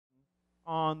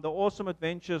on the awesome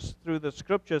adventures through the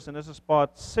Scriptures, and this is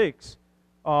part 6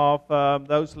 of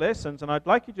those lessons. And I'd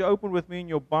like you to open with me in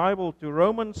your Bible to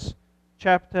Romans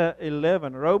chapter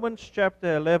 11. Romans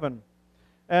chapter 11.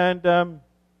 And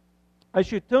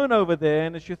as you turn over there,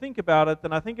 and as you think about it,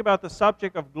 and I think about the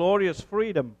subject of glorious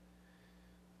freedom,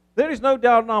 there is no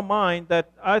doubt in our mind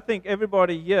that I think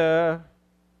everybody here,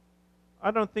 I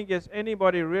don't think there's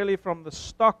anybody really from the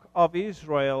stock of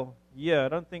Israel here. I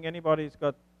don't think anybody's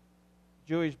got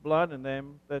Jewish blood in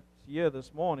them that's here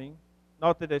this morning.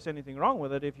 Not that there's anything wrong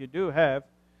with it if you do have,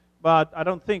 but I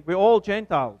don't think. We're all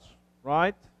Gentiles,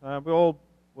 right? We all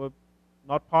were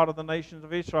not part of the nations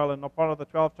of Israel and not part of the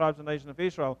 12 tribes of the nation of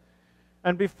Israel.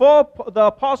 And before the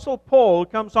Apostle Paul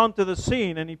comes onto the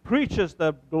scene and he preaches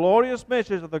the glorious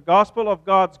message of the gospel of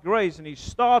God's grace, and he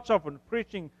starts off with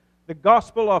preaching the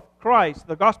gospel of Christ,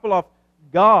 the gospel of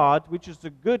God, which is the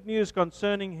good news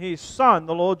concerning His Son,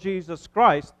 the Lord Jesus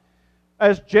Christ.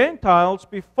 As Gentiles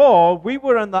before, we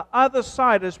were on the other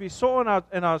side, as we saw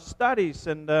in our studies,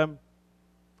 and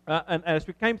as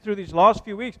we came through these last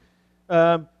few weeks,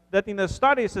 that in the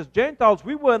studies as Gentiles,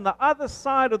 we were on the other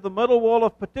side of the middle wall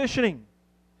of petitioning.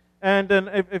 And then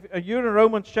if you're in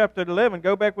Romans chapter 11,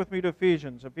 go back with me to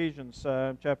Ephesians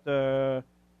chapter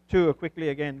 2, quickly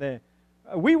again there.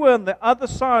 We were on the other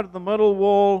side of the middle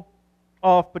wall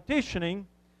of petitioning,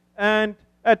 and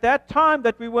at that time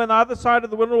that we were on the other side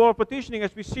of the middle wall of petitioning,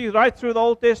 as we see right through the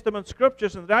Old Testament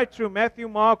Scriptures and right through Matthew,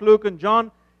 Mark, Luke, and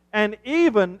John, and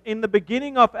even in the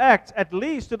beginning of Acts, at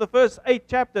least to the first 8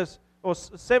 chapters, or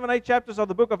 7, 8 chapters of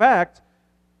the book of Acts,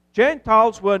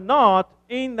 Gentiles were not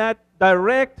in that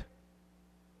direct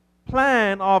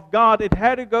plan of God. It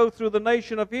had to go through the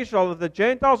nation of Israel. If the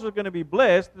Gentiles were going to be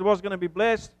blessed, it was going to be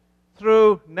blessed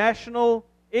through national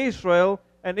Israel,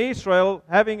 and Israel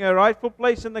having a rightful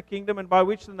place in the kingdom, and by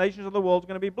which the nations of the world are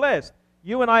going to be blessed.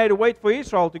 You and I had to wait for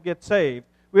Israel to get saved.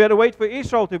 We had to wait for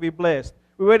Israel to be blessed.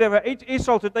 We had to wait for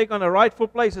Israel to take on a rightful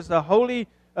place as the holy,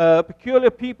 peculiar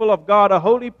people of God, a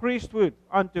holy priesthood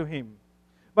unto Him.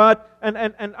 But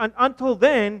and until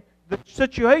then, the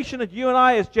situation that you and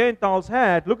I as Gentiles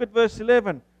had, look at verse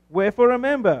 11. Wherefore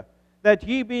remember that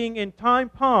ye being in time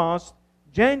past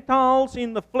Gentiles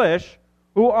in the flesh,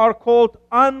 who are called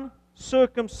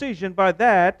uncircumcision by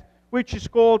that which is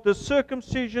called the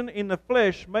circumcision in the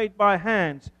flesh made by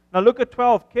hands. Now look at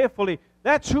 12 carefully.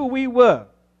 That's who we were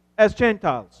as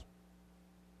Gentiles.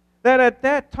 That at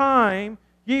that time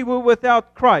ye were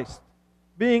without Christ,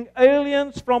 being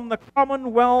aliens from the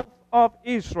commonwealth of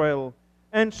Israel,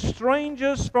 and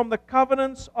strangers from the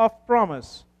covenants of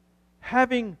promise,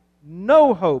 having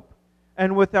no hope,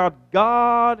 and without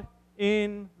God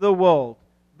in the world.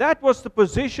 That was the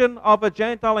position of a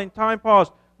Gentile in time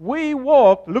past. We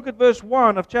walked, look at verse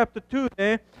 1 of chapter 2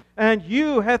 there, and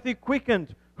you hath He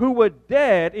quickened, who were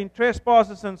dead in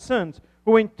trespasses and sins,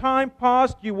 who in time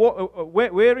past,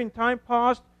 where in time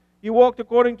past you walked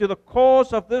according to the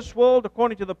course of this world,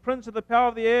 according to the prince of the power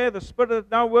of the air, the spirit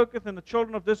that now worketh in the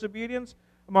children of disobedience,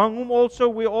 among whom also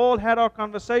we all had our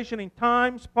conversation in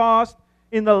times past,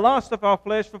 in the lust of our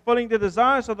flesh, fulfilling the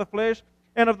desires of the flesh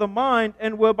and of the mind,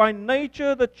 and were by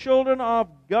nature the children of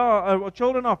God,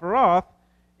 children of wrath,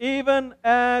 even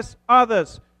as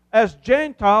others. As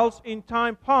Gentiles in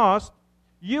time past,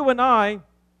 you and I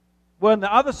were on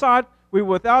the other side. We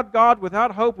were without God,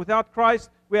 without hope, without Christ.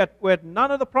 We had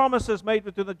none of the promises made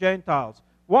to the Gentiles.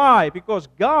 Why? Because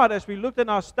God, as we looked in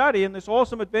our study in this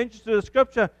awesome adventures through the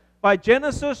Scripture, by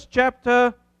Genesis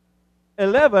chapter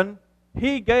 11,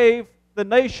 He gave the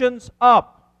nations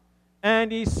up.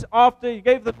 And after He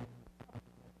gave them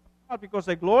up, because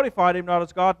they glorified Him not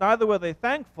as God, neither were they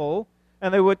thankful,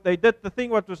 and they did the thing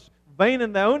what was vain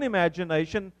in their own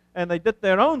imagination, and they did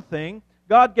their own thing.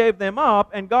 God gave them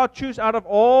up, and God chose out of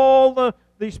all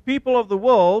these people of the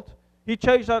world, He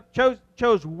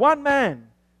chose one man,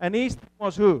 and his name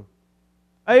was who?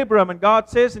 Abram. And God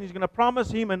says, and He's going to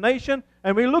promise him a nation.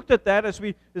 And we looked at that as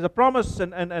there's a promise,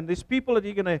 and these people that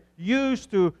He's going to use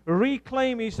to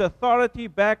reclaim His authority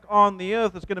back on the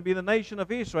earth. It's going to be the nation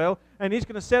of Israel, and He's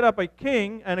going to set up a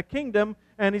king and a kingdom,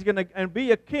 and He's going to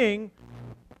be a king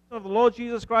of the Lord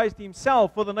Jesus Christ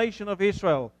Himself for the nation of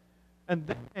Israel.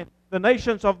 And then the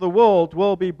nations of the world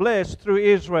will be blessed through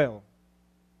Israel.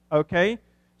 Okay?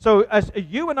 So as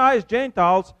you and I as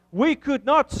Gentiles, we could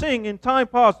not sing in time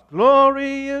past,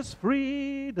 glorious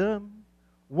freedom,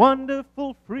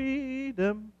 wonderful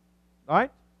freedom.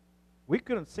 Right? We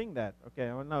couldn't sing that. Okay,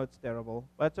 I know it's terrible,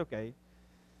 but it's okay.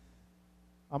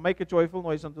 I'll make a joyful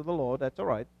noise unto the Lord. That's all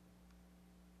right.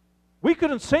 We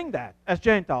couldn't sing that as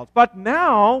Gentiles. But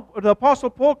now, the Apostle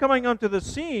Paul coming onto the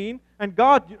scene, and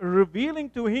God revealing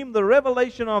to him the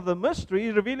revelation of the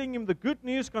mystery, revealing him the good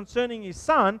news concerning his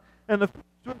Son, and the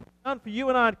done for you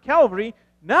and I at Calvary,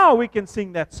 now we can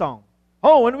sing that song.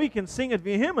 Oh, and we can sing it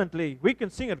vehemently. We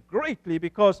can sing it greatly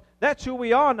because that's who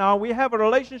we are now. We have a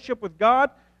relationship with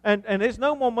God, and there's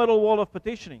no more middle wall of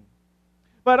petitioning.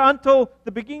 But until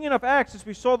the beginning of Acts, as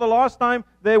we saw the last time,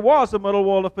 there was a middle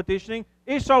wall of petitioning.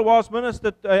 Israel was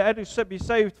ministered, had to be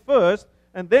saved first,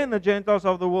 and then the Gentiles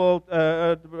of the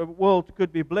world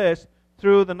could be blessed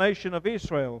through the nation of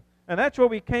Israel. And that's where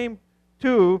we came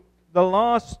to the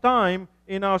last time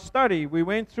in our study. We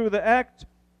went through the Act,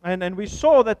 and we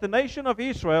saw that the nation of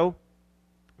Israel,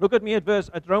 look at me at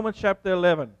Romans chapter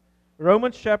 11.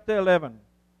 Romans chapter 11.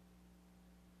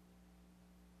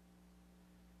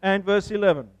 And verse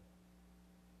 11.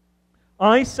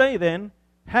 I say then,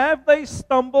 have they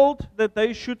stumbled that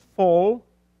they should fall?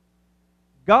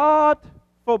 God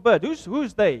forbid.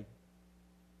 Who's they?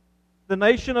 The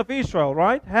nation of Israel,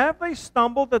 right? Have they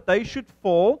stumbled that they should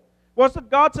fall? Was it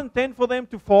God's intent for them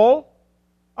to fall?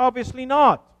 Obviously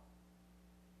not.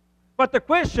 But the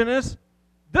question is,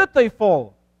 did they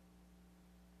fall?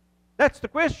 That's the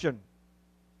question.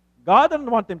 God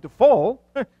didn't want them to fall.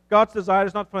 God's desire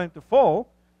is not for them to fall.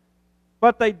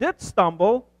 But they did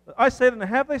stumble. I said, and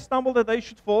have they stumbled that they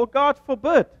should fall? God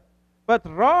forbid. But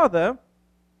rather,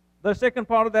 the second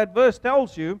part of that verse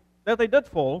tells you that they did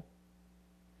fall.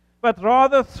 But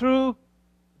rather through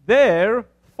their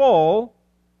fall,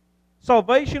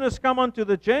 salvation has come unto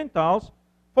the Gentiles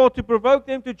for to provoke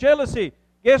them to jealousy.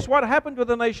 Guess what happened with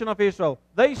the nation of Israel?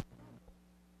 They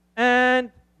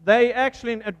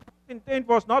actually, intent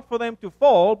was not for them to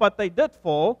fall, but they did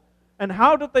fall. And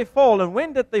how did they fall? And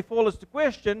when did they fall is the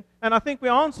question. And I think we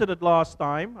answered it last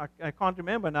time. I can't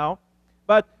remember now.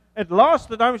 But at last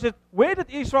the time we said, where did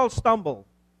Israel stumble?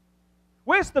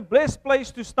 Where's the blessed place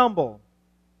to stumble?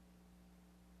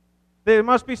 There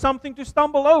must be something to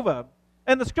stumble over.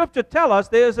 And the scripture tells us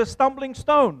there is a stumbling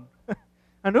stone.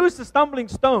 And who's the stumbling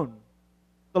stone?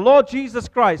 The Lord Jesus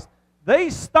Christ. They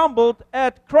stumbled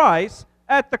at Christ,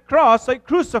 at the cross. They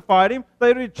crucified Him.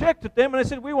 They rejected Him. And they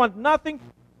said, we want nothing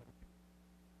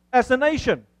as a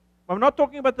nation. I'm not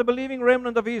talking about the believing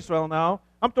remnant of Israel now.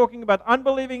 I'm talking about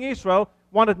unbelieving Israel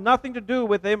wanted nothing to do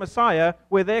with their Messiah,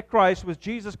 with their Christ, with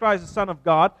Jesus Christ, the Son of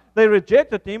God. They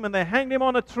rejected Him and they hanged Him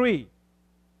on a tree.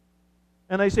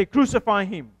 And they say, crucify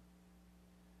Him.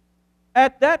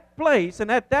 At that place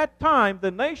and at that time,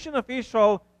 the nation of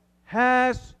Israel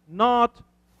has not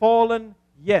fallen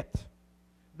yet.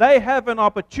 They have an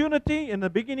opportunity in the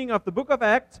beginning of the book of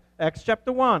Acts, Acts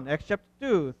chapter 1, Acts chapter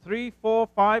 2, 3, 4,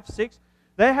 5, 6.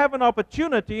 They have an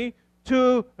opportunity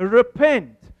to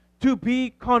repent, to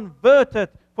be converted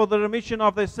for the remission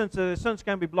of their sins, so their sins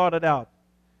can be blotted out.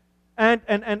 And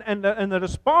the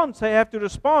response they have to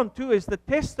respond to is the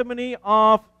testimony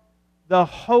of the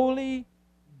Holy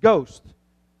Ghost.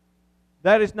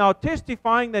 That is now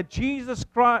testifying that Jesus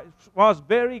Christ was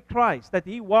very Christ, that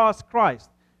He was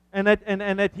Christ, and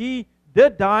that He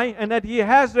did die, and that He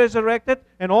has resurrected,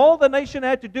 and all the nation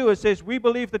had to do is says, we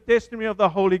believe the testimony of the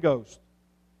Holy Ghost.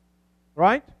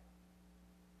 Right?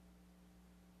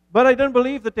 But they didn't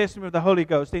believe the testimony of the Holy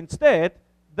Ghost. Instead,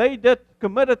 they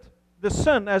committed the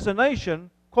sin as a nation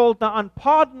called the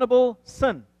unpardonable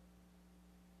sin.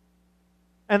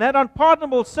 And that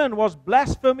unpardonable sin was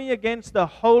blasphemy against the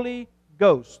Holy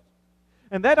Ghost.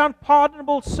 And that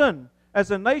unpardonable sin,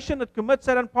 as a nation that commits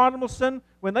that unpardonable sin,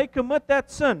 when they commit that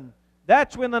sin,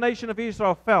 that's when the nation of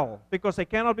Israel fell, because they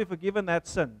cannot be forgiven that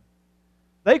sin.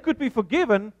 They could be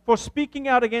forgiven for speaking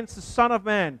out against the Son of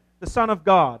Man, the Son of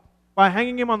God, by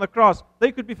hanging Him on the cross.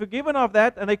 They could be forgiven of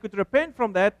that, and they could repent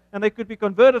from that, and they could be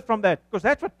converted from that, because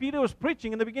that's what Peter was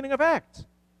preaching in the beginning of Acts.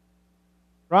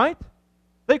 Right?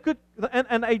 They could,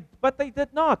 but they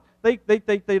did not. They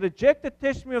rejected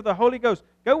testimony of the Holy Ghost.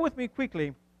 Go with me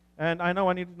quickly, and I know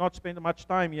I need not spend much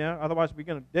time here, otherwise we're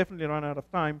going to definitely run out of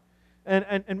time.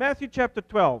 And in Matthew chapter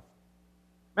 12,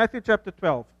 Matthew chapter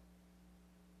 12.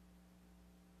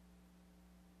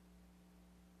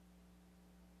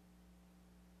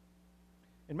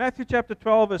 In Matthew chapter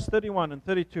 12, verse 31 and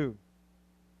 32.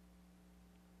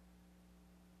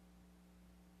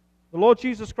 The Lord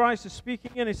Jesus Christ is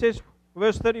speaking, and He says,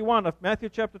 verse 31 of Matthew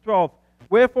chapter 12,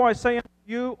 wherefore I say unto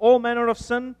you, all manner of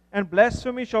sin and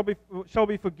blasphemy shall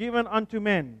be forgiven unto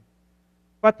men.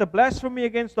 But the blasphemy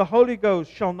against the Holy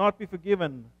Ghost shall not be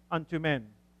forgiven unto men.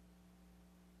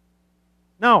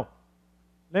 Now,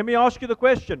 let me ask you the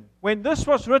question. When this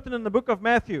was written in the book of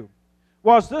Matthew,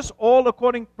 was this all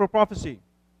according to prophecy?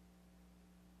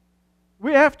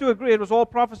 We have to agree it was all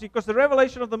prophecy, because the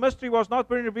revelation of the mystery was not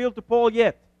being revealed to Paul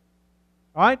yet.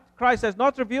 Right? Christ has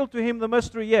not revealed to him the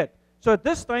mystery yet. So at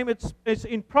this time, it's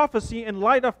in prophecy, in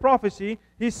light of prophecy,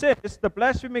 he says, the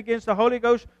blasphemy against the Holy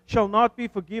Ghost shall not be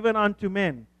forgiven unto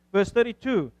men. Verse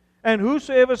 32, and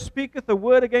whosoever speaketh a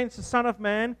word against the Son of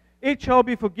Man, it shall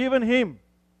be forgiven him.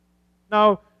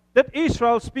 Now, did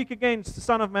Israel speak against the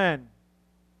Son of Man?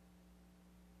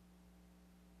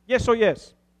 Yes or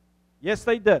yes? Yes,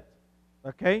 they did.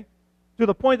 Okay? To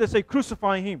the point that they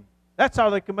crucify him. That's how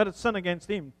they committed sin against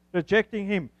him, rejecting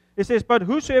him. It says, but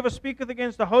whosoever speaketh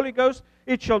against the Holy Ghost,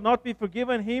 it shall not be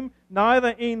forgiven him,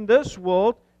 neither in this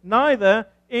world, neither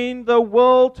in the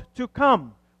world to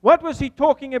come. What was he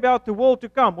talking about, the world to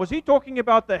come? Was he talking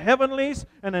about the heavenlies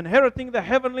and inheriting the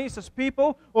heavenlies as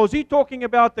people? Or was he talking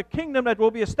about the kingdom that will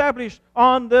be established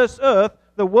on this earth,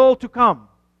 the world to come?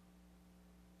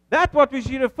 That's what was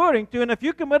he referring to. And if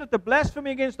you committed the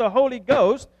blasphemy against the Holy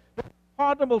Ghost, the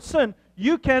pardonable sin,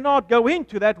 you cannot go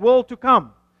into that world to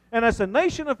come. And as a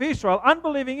nation of Israel,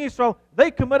 unbelieving Israel, they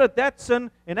committed that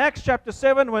sin in Acts chapter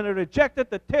 7 when they rejected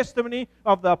the testimony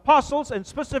of the apostles and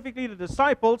specifically the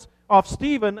disciples of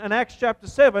Stephen in Acts chapter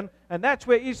 7. And that's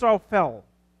where Israel fell,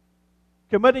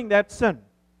 committing that sin.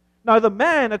 Now the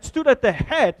man that stood at the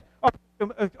head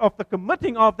of the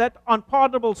committing of that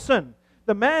unpardonable sin,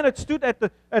 the man that stood at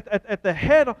the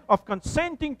head of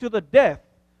consenting to the death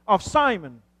of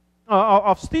Stephen,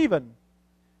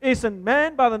 is a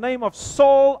man by the name of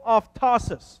Saul of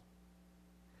Tarsus.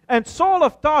 And Saul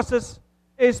of Tarsus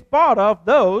is part of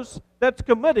those that's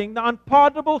committing the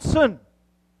unpardonable sin.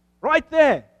 Right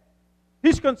there.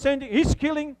 He's consenting, he's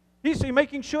killing, he's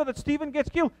making sure that Stephen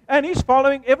gets killed. And he's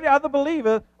following every other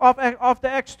believer of the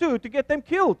Acts 2 to get them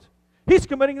killed. He's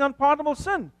committing the unpardonable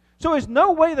sin. So there's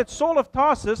no way that Saul of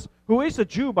Tarsus, who is a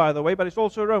Jew by the way, but he's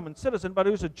also a Roman citizen, but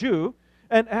who's a Jew,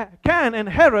 and can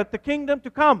inherit the kingdom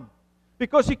to come.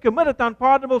 Because he committed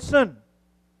unpardonable sin.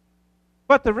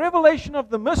 But the revelation of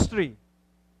the mystery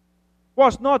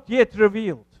was not yet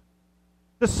revealed.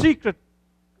 The secret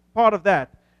part of that.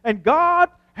 And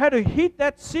God had to hid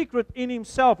that secret in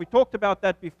himself. We talked about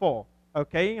that before.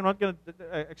 Okay, I'm not going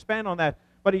to expand on that.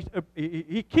 But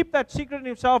he kept that secret in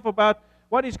himself about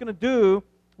what he's going to do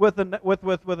with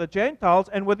the Gentiles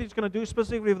and what he's going to do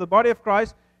specifically with the body of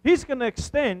Christ. He's going to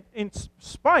extend, in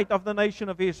spite of the nation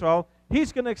of Israel,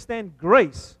 he's going to extend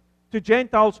grace to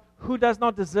Gentiles who does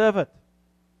not deserve it.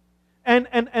 And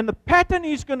the pattern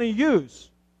he's going to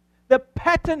use,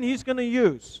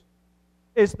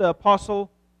 is the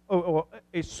apostle, or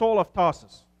is Saul of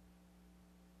Tarsus.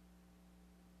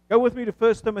 Go with me to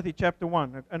 1 Timothy chapter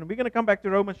 1. And we're going to come back to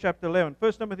Romans chapter 11.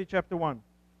 1 Timothy chapter 1.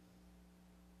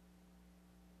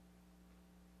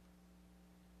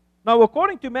 Now,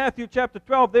 according to Matthew chapter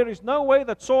 12, there is no way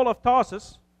that Saul of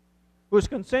Tarsus, who is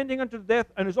consenting unto death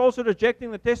and is also rejecting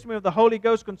the testimony of the Holy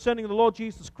Ghost concerning the Lord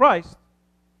Jesus Christ,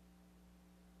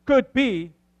 could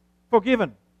be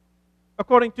forgiven,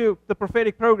 according to the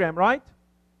prophetic program, right?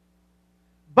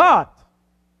 But,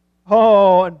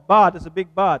 and but is a big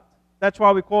but. That's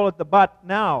why we call it the but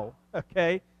now,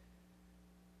 okay?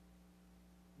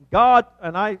 God,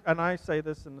 and I say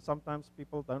this, and sometimes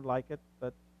people don't like it,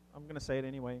 but I'm going to say it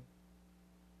anyway.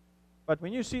 But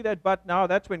when you see that but now,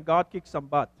 that's when God kicks some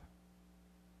butt.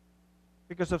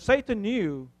 Because if Satan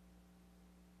knew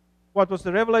what was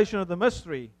the revelation of the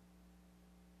mystery,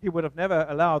 he would have never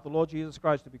allowed the Lord Jesus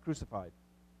Christ to be crucified.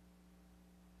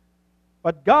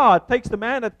 But God takes the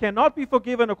man that cannot be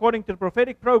forgiven according to the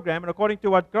prophetic program and according to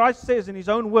what Christ says in his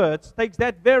own words, takes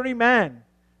that very man,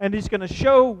 and he's going to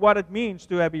show what it means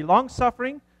to be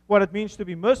long-suffering, what it means to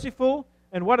be merciful,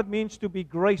 and what it means to be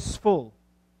graceful.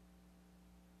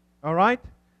 All right?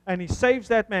 And he saves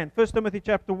that man. 1 Timothy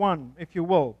chapter 1, if you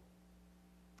will.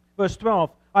 Verse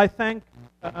 12. I thank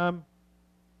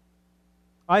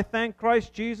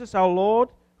Christ Jesus our Lord,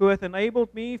 who hath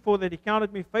enabled me, for that he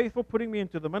counted me faithful, putting me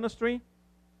into the ministry.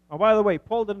 Oh, by the way,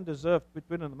 Paul didn't deserve to be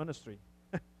put in the ministry.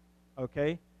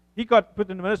 Okay? He got put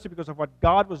in the ministry because of what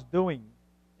God was doing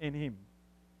in him.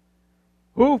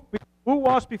 Who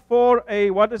was before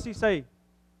what does he say?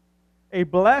 A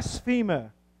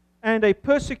blasphemer and a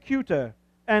persecutor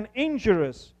and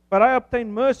injurious, but I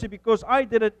obtained mercy because I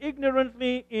did it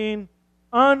ignorantly in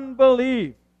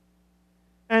unbelief.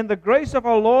 And the grace of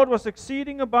our Lord was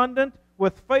exceeding abundant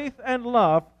with faith and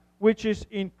love, which is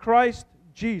in Christ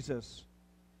Jesus.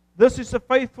 This is a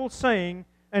faithful saying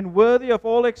and worthy of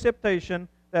all acceptation,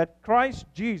 that Christ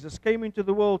Jesus came into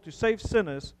the world to save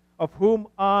sinners, of whom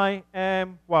I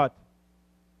am what?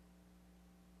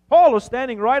 Paul is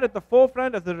standing right at the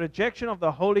forefront of the rejection of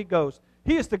the Holy Ghost.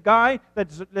 He is the guy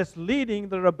that's leading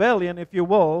the rebellion, if you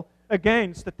will,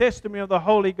 against the testimony of the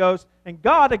Holy Ghost. And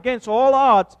God, against all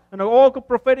odds and all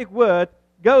prophetic word,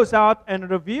 goes out and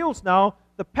reveals now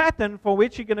the pattern for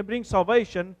which he's going to bring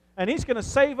salvation. And he's going to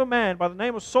save a man by the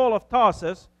name of Saul of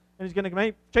Tarsus. And he's going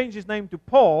to change his name to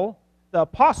Paul, the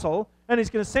apostle. And he's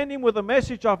going to send him with a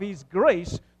message of his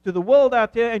grace to the world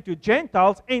out there and to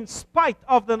Gentiles in spite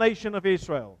of the nation of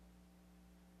Israel.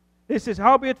 This is,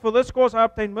 howbeit for this cause I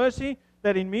obtain mercy,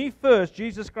 that in me first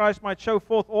Jesus Christ might show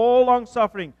forth all long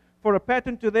suffering, for a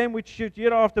pattern to them which should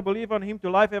hereafter believe on him to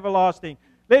life everlasting.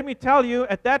 Let me tell you,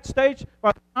 at that stage,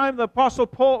 by the time the apostle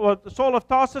Paul, or Saul of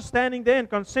Tarsus, standing there and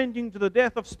consenting to the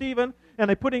death of Stephen, and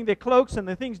they're putting their cloaks and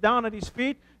the things down at his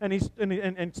feet,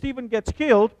 and Stephen gets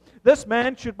killed, this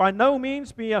man should by no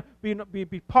means be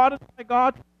pardoned by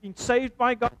God, being saved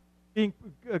by God, being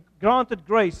granted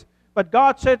grace. But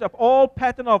God set up all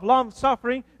pattern of long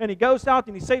suffering, and he goes out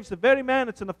and he saves the very man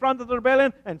that's in the front of the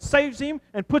rebellion, and saves him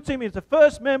and puts him as the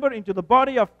first member into the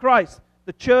body of Christ,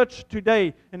 the church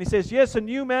today. And he says, yes, a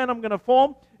new man I'm going to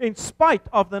form in spite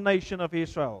of the nation of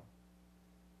Israel,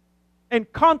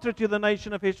 and contrary to the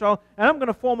nation of Israel, and I'm going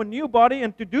to form a new body.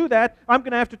 And to do that, I'm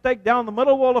going to have to take down the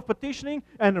middle wall of partitioning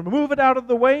and remove it out of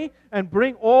the way and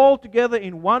bring all together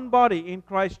in one body in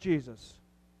Christ Jesus.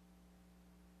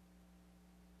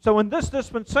 So in this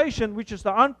dispensation, which is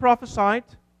the unprophesied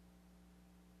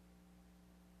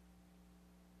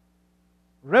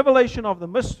revelation of the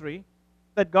mystery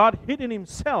that God hid in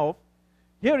himself,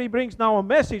 here he brings now a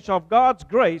message of God's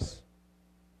grace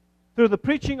through the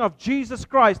preaching of Jesus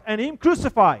Christ and him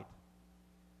crucified.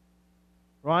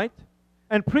 Right?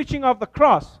 And preaching of the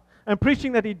cross, and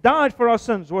preaching that he died for our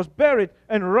sins, was buried,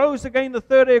 and rose again the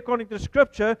third day according to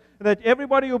Scripture, and that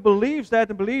everybody who believes that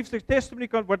and believes the testimony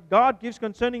of what God gives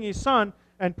concerning his Son,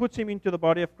 and puts him into the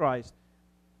body of Christ,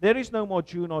 there is no more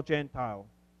Jew nor Gentile.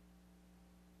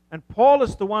 And Paul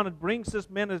is the one that brings this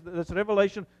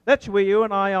revelation. That's where you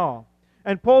and I are.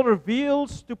 And Paul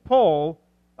reveals to Paul,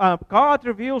 God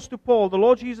reveals to Paul, the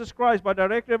Lord Jesus Christ by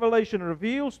direct revelation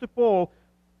reveals to Paul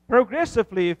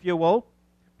progressively, if you will,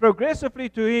 progressively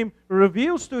to him,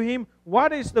 reveals to him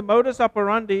what is the modus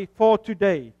operandi for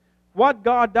today, what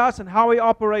God does and how he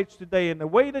operates today. And the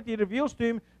way that he reveals to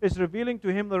him is revealing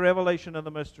to him the revelation of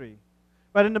the mystery.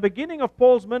 But in the beginning of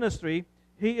Paul's ministry,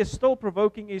 he is still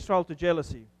provoking Israel to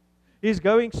jealousy. He's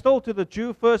going still to the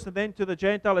Jew first and then to the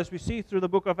Gentile, as we see through the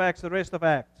book of Acts, the rest of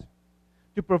Acts,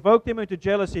 to provoke them into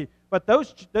jealousy. But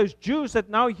those Jews that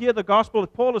now hear the gospel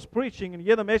that Paul is preaching and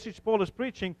hear the message Paul is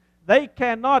preaching, they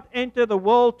cannot enter the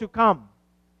world to come.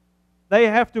 They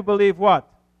have to believe what?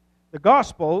 The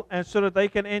gospel, and so that they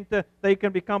can enter, they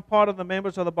can become part of the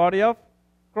members of the body of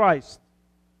Christ.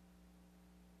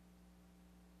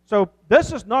 So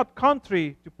this is not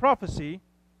contrary to prophecy.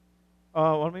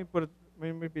 Let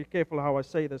me be careful how I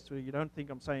say this so you don't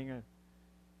think I'm saying it.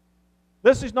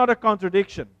 This is not a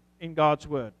contradiction in God's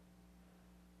word.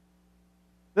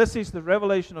 This is the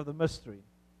revelation of the mystery.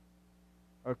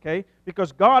 Okay?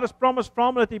 Because God has promised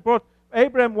from that he brought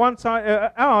Abraham once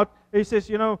out. He says,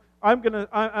 you know, I'm going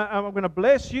to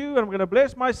bless you, and I'm going to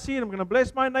bless my seed, I'm going to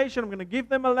bless my nation, I'm going to give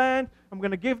them a land, I'm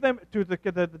going to give them to the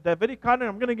Davidic covenant,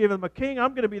 I'm going to give them a king,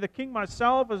 I'm going to be the king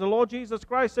myself as the Lord Jesus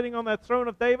Christ sitting on that throne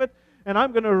of David, and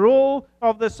I'm going to rule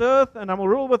of this earth, and I will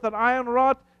rule with an iron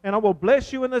rod, and I will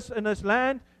bless you in this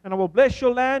land, and I will bless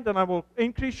your land, and I will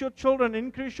increase your children,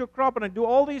 increase your crop, and I do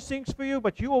all these things for you,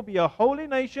 but you will be a holy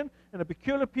nation and a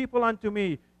peculiar people unto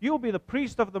me. You will be the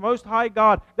priest of the Most High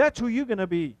God. That's who you're going to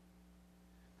be.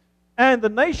 And the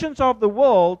nations of the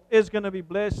world is going to be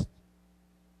blessed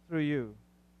through you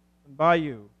and by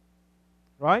you.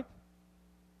 Right?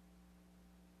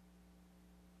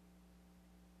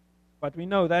 But we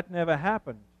know that never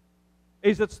happened.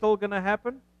 Is it still going to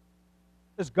happen?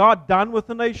 Is God done with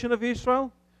the nation of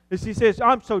Israel? As he says,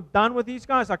 I'm so done with these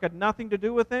guys, I got nothing to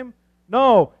do with them.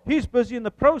 No, he's busy in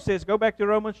the process. Go back to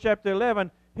Romans chapter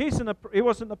 11. He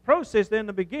was in the process there in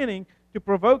the beginning to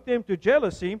provoke them to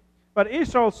jealousy, but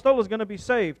Israel still is going to be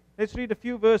saved. Let's read a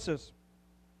few verses.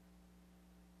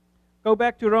 Go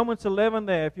back to Romans 11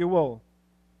 there, if you will.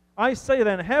 I say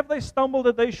then, have they stumbled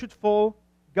that they should fall?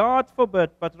 God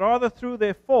forbid, but rather through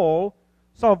their fall,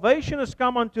 salvation has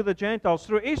come unto the Gentiles.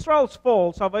 Through Israel's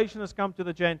fall, salvation has come to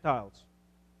the Gentiles,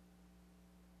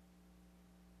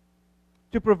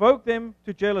 to provoke them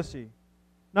to jealousy.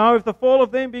 Now, if the fall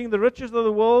of them being the riches of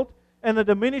the world, and the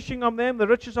diminishing of them the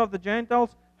riches of the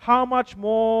Gentiles, how much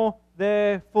more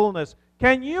their fullness?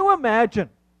 Can you imagine?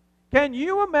 Can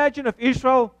you imagine if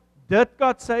Israel did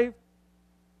got saved?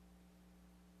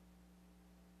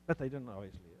 But they didn't,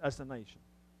 obviously, as a nation.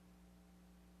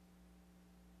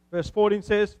 Verse 14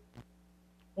 says,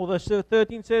 or verse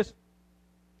 13 says,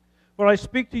 for I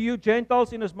speak to you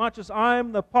Gentiles, inasmuch as I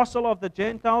am the apostle of the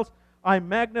Gentiles, I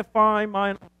magnify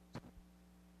mine.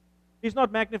 He's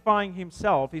not magnifying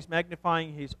himself, he's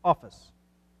magnifying his office.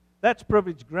 That's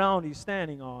privileged ground he's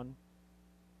standing on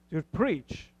to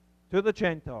preach to the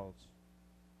Gentiles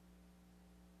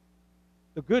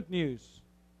the good news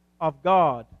of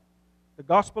God, the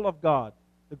gospel of God,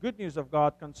 the good news of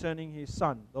God concerning His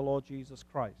Son, the Lord Jesus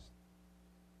Christ.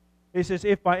 He says,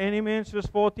 if by any means, verse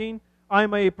 14, I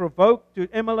may provoke to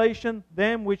emulation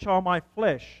them which are my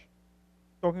flesh,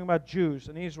 talking about Jews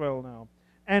and Israel now,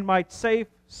 and might save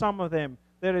some of them.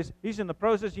 He's in the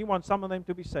process, he wants some of them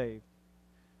to be saved.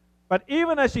 But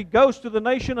even as he goes to the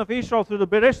nation of Israel through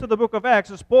the rest of the book of Acts,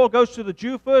 as Paul goes to the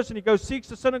Jew first and he goes seeks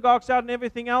the synagogues out and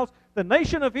everything else, the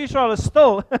nation of Israel is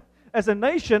still, as a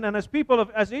nation and as people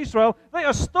as Israel, they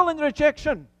are still in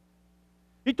rejection.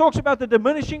 He talks about the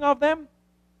diminishing of them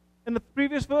in the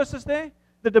previous verses there,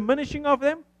 the diminishing of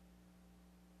them.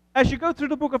 As you go through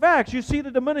the book of Acts, you see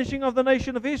the diminishing of the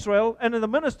nation of Israel and in the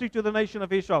ministry to the nation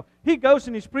of Israel. He goes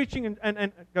and he's preaching,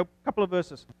 and go a couple of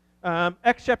verses.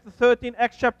 Acts chapter 13,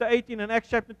 Acts chapter 18, and Acts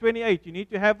chapter 28. You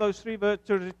need to have those three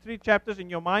chapters in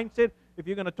your mindset if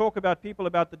you're going to talk about people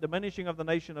about the diminishing of the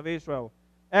nation of Israel.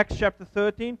 Acts chapter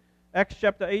 13, Acts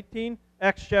chapter 18,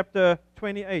 Acts chapter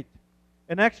 28.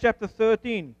 In Acts chapter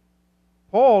 13,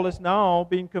 Paul is now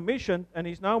being commissioned, and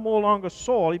he's now no longer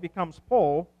Saul, he becomes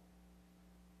Paul.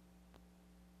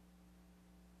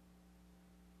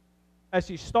 As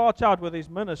he starts out with his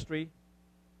ministry,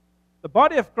 the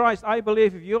body of Christ, I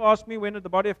believe, if you ask me when did the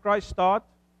body of Christ start,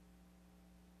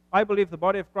 I believe the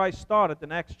body of Christ started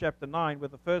in Acts chapter 9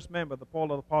 with the first member, the Paul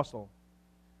the Apostle.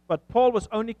 But Paul was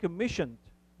only commissioned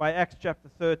by Acts chapter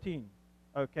 13.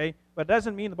 Okay? But it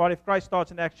doesn't mean the body of Christ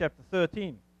starts in Acts chapter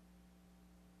 13.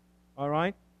 All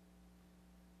right?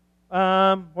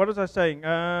 What was I saying?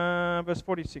 Verse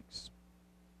 46.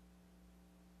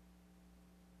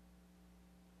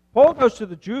 Paul goes to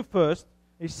the Jew first.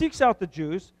 He seeks out the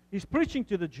Jews. He's preaching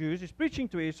to the Jews. He's preaching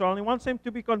to Israel. And he wants them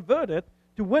to be converted,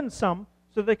 to win some,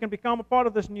 so they can become a part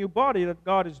of this new body that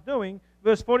God is doing.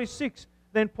 Verse 46.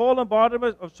 Then Paul and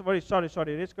Barnabas... Oh, sorry.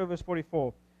 Let's go verse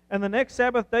 44. And the next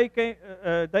Sabbath day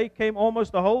came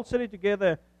almost the whole city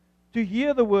together to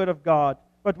hear the word of God.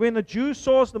 But when the Jews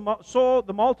saw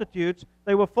the multitudes,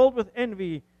 they were filled with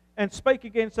envy and spake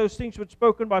against those things which were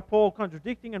spoken by Paul,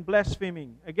 contradicting and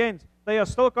blaspheming. Again, they are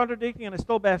still contradicting and are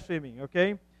still blaspheming.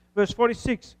 Okay? Verse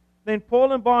 46. Then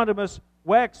Paul and Barnabas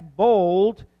waxed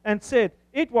bold and said,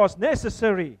 it was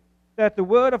necessary that the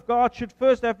word of God should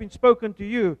first have been spoken to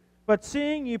you. But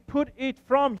seeing ye put it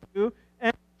from you,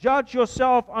 and judge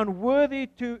yourself unworthy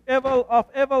of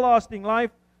everlasting life,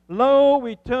 lo,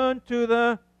 we turn to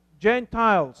the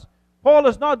Gentiles. Paul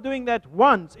is not doing that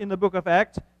once in the book of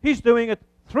Acts. He's doing it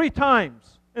 3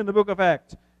 times in the book of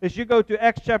Acts. As you go to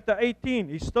Acts chapter 18,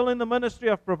 he's still in the ministry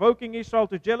of provoking Israel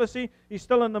to jealousy. He's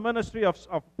still in the ministry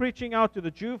of preaching out to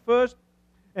the Jew first.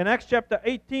 In Acts chapter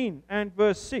 18 and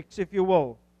verse 6, if you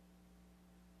will.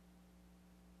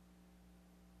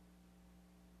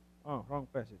 Oh, wrong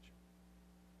passage.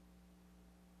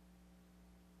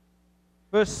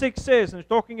 Verse 6 says, and it's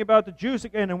talking about the Jews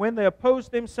again, and when they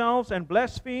opposed themselves and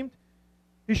blasphemed,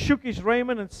 he shook his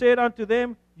raiment and said unto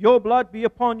them, your blood be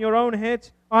upon your own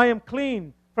heads. I am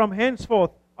clean. From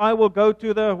henceforth I will go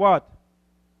to the what?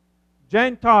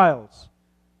 Gentiles.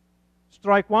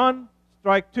 Strike 1,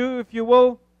 strike 2, if you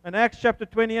will, in Acts chapter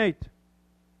 28.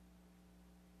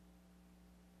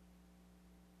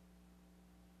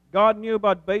 God knew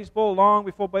about baseball long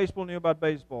before baseball knew about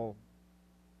baseball.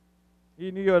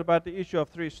 He knew about the issue of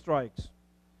 3 strikes.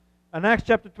 In Acts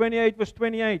chapter 28, verse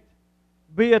 28,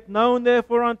 be it known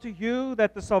therefore unto you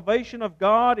that the salvation of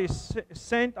God is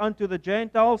sent unto the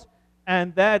Gentiles,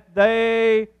 and that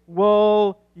they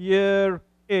will hear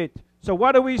it. So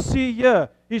what do we see here?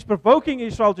 He's provoking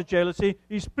Israel to jealousy.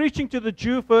 He's preaching to the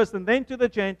Jew first and then to the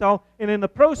Gentile. And in the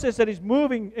process that he's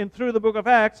moving in through the book of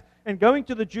Acts and going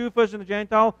to the Jew first and the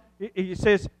Gentile, he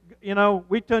says, you know,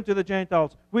 we turn to the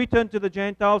Gentiles. We turn to the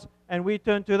Gentiles, and we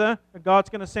turn to God's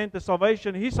going to send the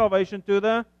salvation, His salvation to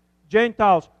the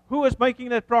Gentiles. Who is making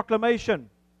that proclamation?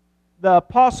 The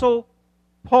Apostle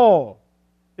Paul.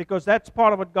 Because that's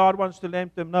part of what God wants to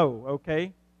let them know,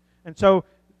 okay? And so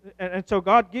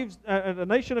God gives, the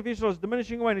nation of Israel is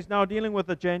diminishing away, and He's now dealing with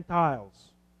the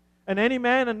Gentiles. And any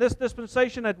man in this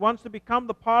dispensation that wants to become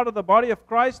the part of the body of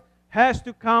Christ has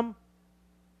to come,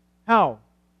 how?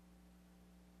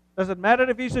 Does it matter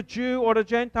if he's a Jew or a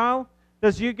Gentile?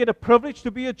 Does he get a privilege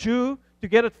to be a Jew, to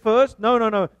get it first?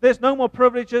 No. There's no more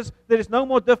privileges. There is no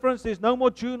more difference. There's no more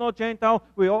Jew nor Gentile.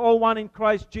 We are all one in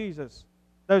Christ Jesus.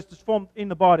 Those formed in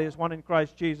the body is one in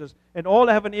Christ Jesus. And all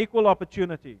have an equal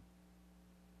opportunity.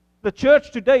 The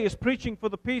church today is preaching for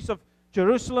the peace of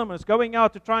Jerusalem and is going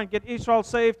out to try and get Israel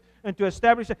saved and to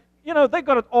establish it. You know, they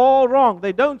got it all wrong.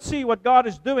 They don't see what God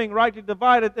is doing, rightly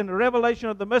divided in the revelation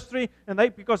of the mystery, and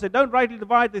because they don't rightly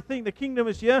divide, they think the kingdom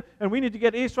is here, and we need to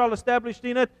get Israel established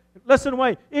in it. Listen,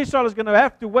 wait. Israel is going to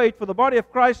have to wait for the body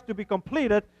of Christ to be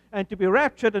completed and to be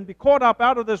raptured and be caught up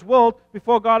out of this world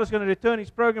before God is going to return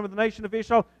His program with the nation of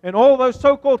Israel. And all those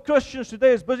so-called Christians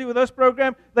today is busy with this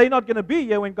program. They're not going to be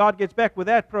here when God gets back with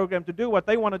that program to do what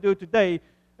they want to do today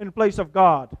in place of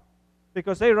God,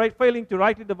 because they're failing to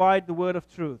rightly divide the word of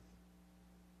truth.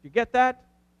 You get that?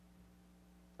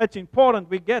 It's important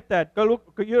we get that. Go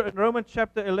look in Romans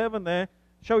chapter 11 there.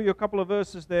 Show you a couple of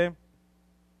verses there.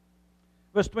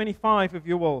 Verse 25, if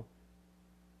you will.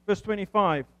 Verse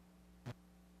 25.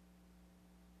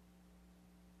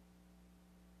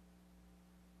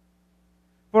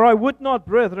 For I would not,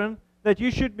 brethren, that you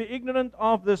should be ignorant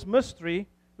of this mystery,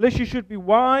 lest you should be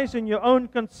wise in your own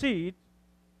conceit,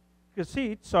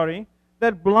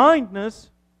 that blindness,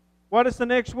 what is the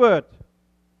next word?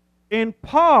 In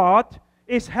part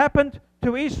is happened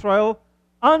to Israel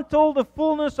until the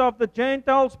fullness of the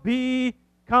Gentiles be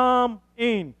come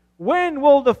in. When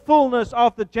will the fullness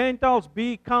of the Gentiles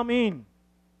be come in?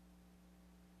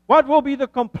 What will be the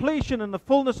completion and the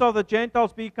fullness of the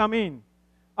Gentiles be come in?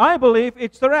 I believe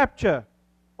it's the rapture,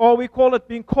 or we call it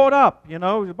being caught up. You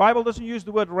know, the Bible doesn't use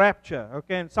the word rapture,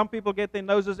 okay? And some people get their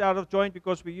noses out of joint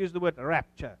because we use the word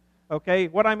rapture, okay?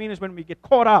 What I mean is when we get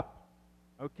caught up,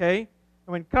 okay?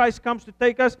 And when Christ comes to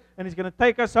take us, and He's going to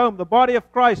take us home, the body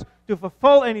of Christ, to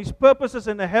fulfill and His purposes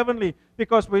in the heavenly.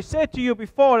 Because we said to you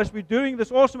before, as we're doing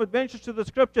this awesome adventures to the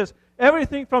Scriptures,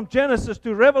 everything from Genesis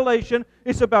to Revelation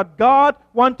is about God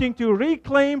wanting to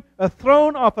reclaim a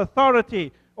throne of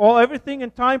authority. Everything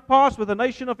in time past with the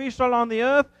nation of Israel on the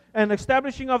earth and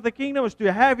establishing of the kingdom is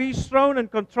to have His throne and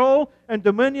control and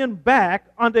dominion back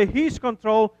under His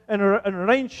control and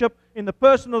reignship in the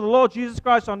person of the Lord Jesus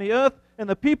Christ on the earth. And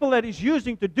the people that He's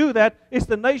using to do that is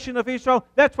the nation of Israel.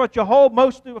 That's what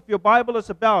most of your Bible is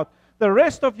about. The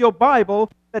rest of your Bible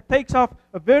that takes off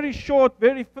a very short,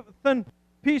 very thin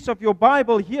piece of your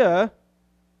Bible here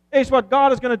is what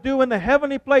God is going to do in the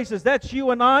heavenly places. That's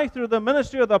you and I through the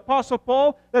ministry of the Apostle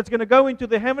Paul that's going to go into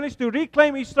the heavenlies to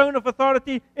reclaim His throne of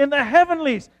authority in the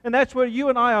heavenlies. And that's where you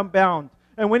and I are bound.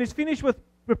 And when He's finished with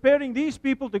preparing these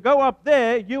people to go up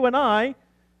there, you and I,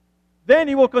 then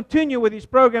He will continue with His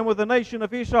program with the nation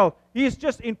of Israel. He has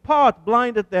just in part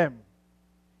blinded them.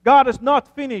 God is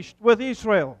not finished with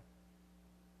Israel.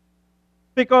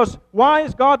 Because why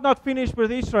is God not finished with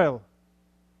Israel?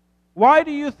 Why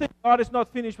do you think God is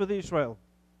not finished with Israel?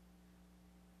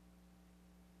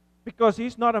 Because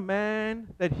He's not a man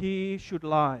that He should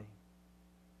lie.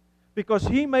 Because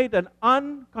He made an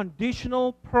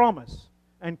unconditional promise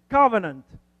and covenant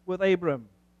with Abram.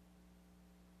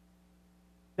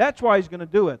 That's why He's going to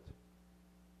do it.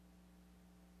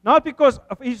 Not because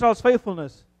of Israel's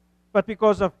faithfulness, but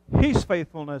because of His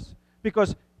faithfulness.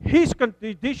 Because His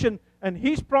condition and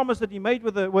His promise that He made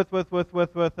with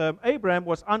Abraham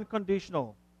was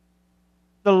unconditional.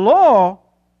 The law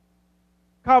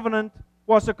covenant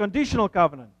was a conditional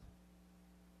covenant.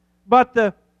 But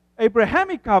the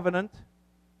Abrahamic covenant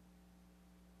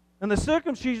and the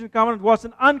circumcision covenant was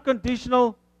an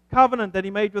unconditional covenant that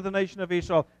He made with the nation of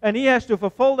Israel. And He has to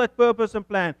fulfill that purpose and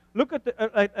plan. Look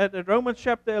at Romans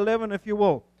chapter 11, if you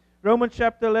will. Romans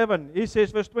chapter 11, He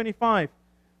says, verse 25.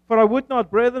 For I would not,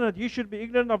 brethren, that you should be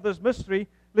ignorant of this mystery,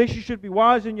 lest you should be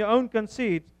wise in your own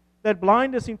conceit, that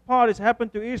blindness in part has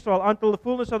happened to Israel until the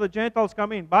fullness of the Gentiles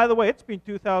come in. By the way, it's been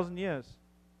 2,000 years.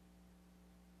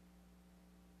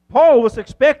 Paul was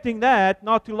expecting that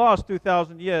not to last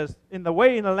 2,000 years. In the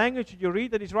language that you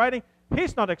read that he's writing,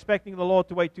 he's not expecting the Lord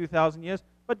to wait 2,000 years,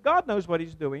 but God knows what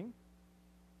He's doing.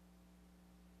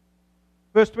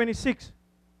 Verse 26.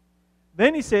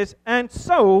 Then he says, and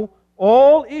so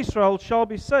all Israel shall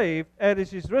be saved, as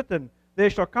it is written, there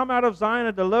shall come out of Zion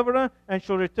a deliverer, and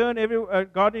shall return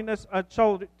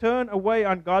shall turn away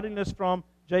ungodliness from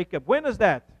Jacob. When is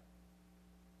that?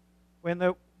 When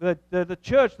the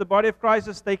church, the body of Christ,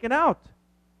 is taken out.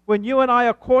 When you and I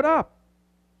are caught up.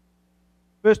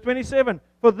 Verse 27.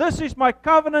 For this is my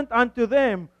covenant unto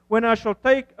them, when I shall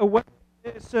take away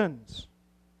their sins.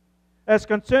 As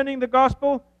concerning the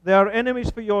gospel, they are enemies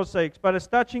for your sakes, but as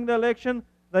touching the election,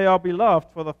 they are beloved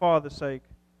for the Father's sake.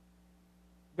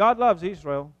 God loves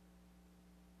Israel.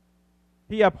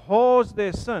 He abhors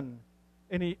their sin,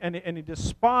 and He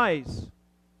despises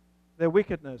their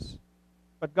wickedness.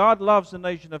 But God loves the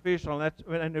nation of Israel,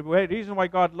 and the reason why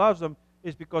God loves them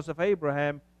is because of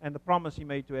Abraham and the promise He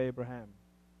made to Abraham.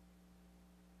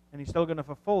 And He's still going to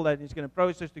fulfill that. And He's going to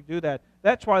process to do that.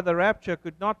 That's why the rapture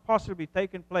could not possibly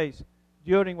taken place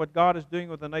during what God is doing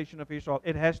with the nation of Israel.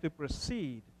 It has to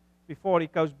proceed before He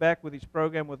goes back with His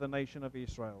program with the nation of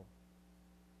Israel.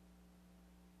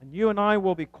 And you and I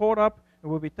will be caught up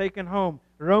and will be taken home.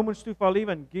 Romans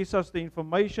 2:11 gives us the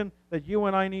information that you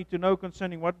and I need to know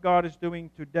concerning what God is doing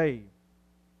today.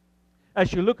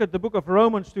 As you look at the book of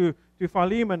Romans to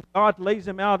Philemon, God lays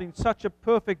him out in such a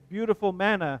perfect, beautiful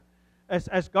manner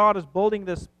as God is building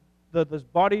this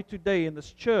body today, in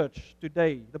this church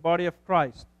today, the body of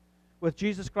Christ, with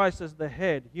Jesus Christ as the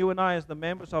head, you and I as the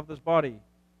members of this body.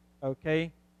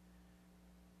 Okay?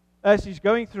 As he's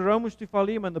going through Romans to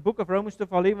Philemon, the book of Romans to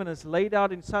Philemon is laid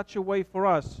out in such a way for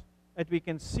us that we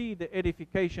can see the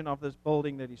edification of this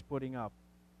building that he's putting up.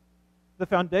 The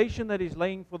foundation that he's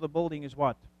laying for the building is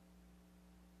what?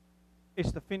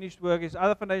 It's the finished work. His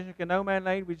other foundation can no man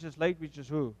lay, which is laid, which is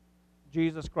who?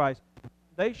 Jesus Christ. The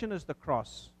foundation is the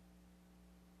cross.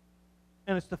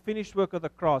 And it's the finished work of the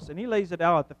cross. And he lays it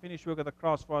out, the finished work of the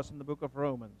cross, for us in the book of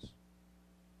Romans.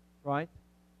 Right?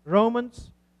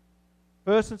 Romans,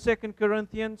 1st and 2nd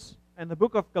Corinthians, and the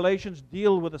book of Galatians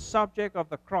deal with the subject of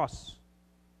the cross.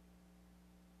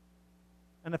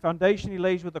 And the foundation he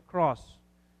lays with the cross.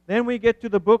 Then we get to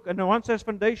the book, and once this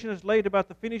foundation is laid about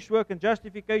the finished work and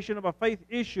justification of a faith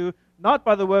issue, not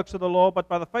by the works of the law, but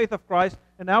by the faith of Christ,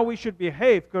 and how we should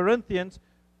behave, Corinthians,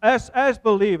 as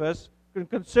believers,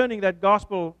 concerning that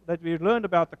gospel that we learned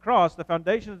about the cross, the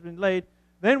foundation has been laid.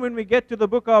 Then when we get to the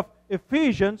book of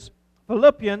Ephesians,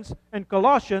 Philippians, and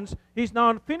Colossians, he's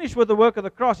now finished with the work of the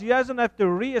cross. He doesn't have to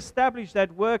reestablish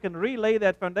that work and relay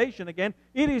that foundation again.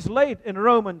 It is laid in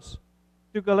Romans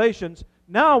to Galatians.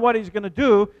 Now what he's going to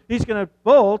do, he's going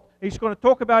to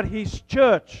talk about his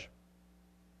church.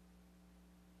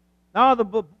 Now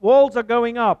the walls are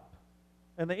going up,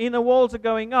 and the inner walls are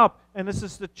going up, and this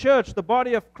is the church, the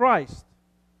body of Christ.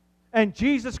 And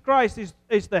Jesus Christ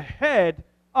is the head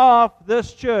of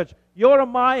this church. You're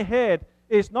my head.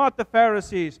 It's not the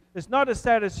Pharisees, it's not the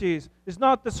Sadducees, it's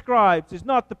not the scribes, it's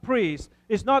not the priests,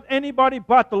 it's not anybody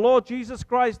but the Lord Jesus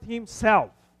Christ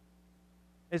Himself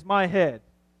is my head.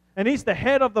 And He's the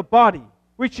head of the body,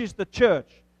 which is the church.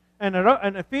 And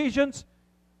Ephesians,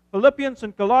 Philippians,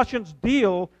 and Colossians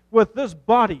deal with this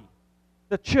body,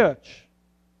 the church.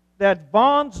 The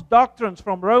advanced doctrines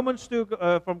from Romans to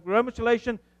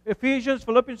Galatians, Ephesians,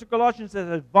 Philippians, and Colossians is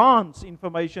advanced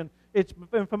information. It's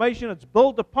information that's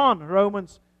built upon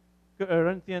Romans,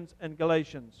 Corinthians, and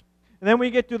Galatians. And then we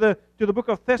get to the book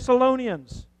of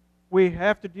Thessalonians. We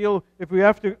have to deal, if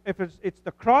it's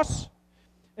the cross,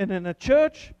 and in the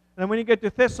church. And then when you get to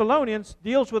Thessalonians,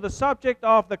 deals with the subject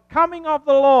of the coming of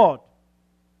the Lord.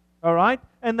 All right?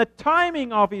 And the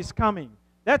timing of His coming.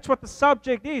 That's what the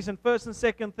subject is in 1st and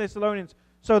 2nd Thessalonians.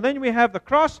 So then we have the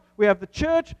cross, we have the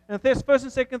church, and 1st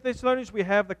and 2nd Thessalonians, we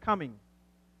have the coming.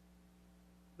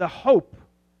 The hope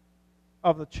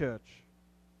of the church.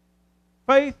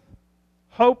 Faith,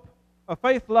 hope,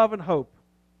 faith, love, and hope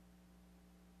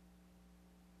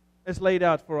is laid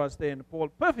out for us there in Paul,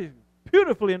 perfectly,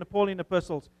 beautifully in the Pauline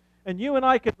epistles. And you and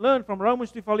I can learn from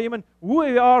Romans to Philemon who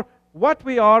we are, what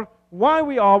we are, why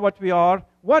we are what we are,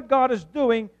 what God is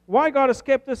doing, why God has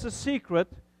kept this a secret,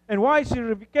 and why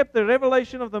He kept the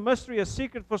revelation of the mystery a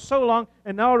secret for so long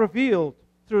and now revealed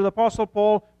through the Apostle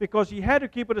Paul, because he had to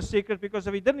keep it a secret, because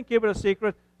if he didn't keep it a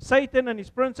secret, Satan and his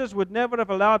princes would never have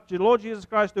allowed the Lord Jesus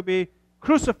Christ to be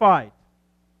crucified.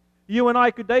 You and I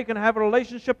today can have a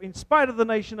relationship in spite of the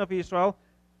nation of Israel,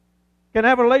 can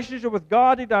have a relationship with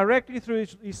God directly through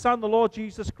His Son, the Lord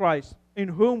Jesus Christ, in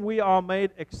whom we are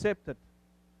made accepted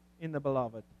in the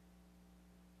Beloved.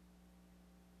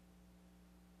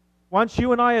 Once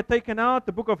you and I are taken out,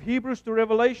 the book of Hebrews to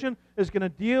Revelation is going to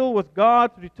deal with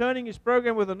God returning His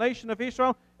program with the nation of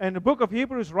Israel. And the book of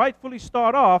Hebrews rightfully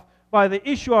start off by the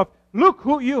issue of, look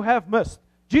who you have missed.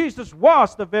 Jesus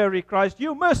was the very Christ.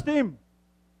 You missed Him.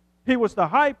 He was the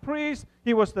high priest.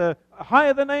 He was the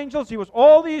higher than angels. He was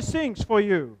all these things for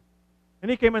you.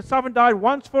 And He came and suffered and died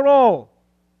once for all.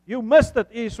 You missed it,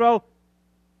 Israel.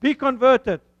 Be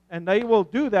converted. And they will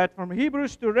do that. From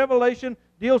Hebrews to Revelation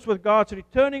deals with God's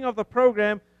returning of the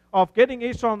program of getting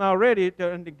Israel now ready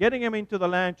and getting him into the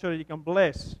land so that He can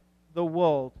bless the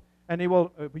world. And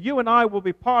you and I will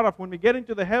be part of, when we get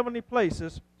into the heavenly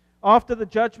places, after the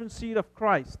judgment seat of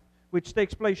Christ, which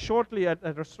takes place shortly,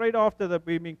 straight after that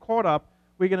we've been caught up.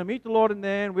 We're going to meet the Lord in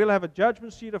there, and we'll have a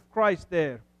judgment seat of Christ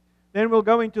there. Then we'll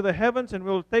go into the heavens, and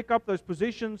we'll take up those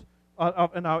positions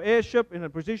in our airship, in the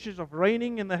positions of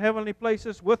reigning in the heavenly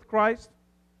places with Christ.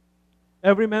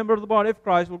 Every member of the body of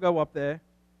Christ will go up there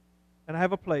and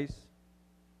have a place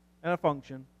and a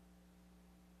function.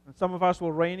 And some of us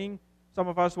some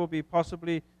of us will be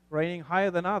possibly reigning higher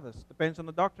than others. Depends on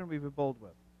the doctrine we were bold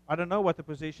with. I don't know what the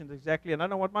position is exactly, and I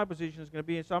don't know what my position is going to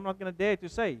be, and so I'm not going to dare to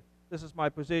say this is my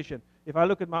position. If I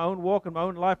look at my own walk and my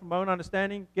own life and my own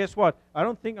understanding, guess what? I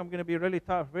don't think I'm going to be really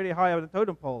tough, really high on the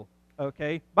totem pole,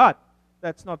 okay? But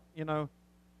that's not, but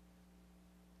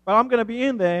I'm going to be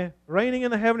in there, reigning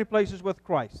in the heavenly places with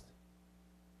Christ,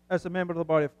 as a member of the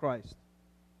body of Christ.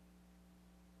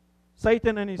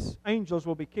 Satan and his angels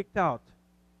will be kicked out.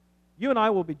 You and I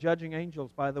will be judging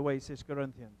angels, by the way, says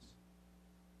Corinthians.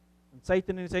 And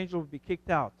Satan and his angels will be kicked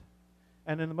out.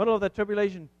 And in the middle of that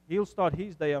tribulation, he'll start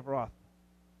his day of wrath.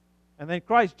 And then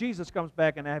Christ Jesus comes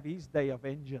back and have his day of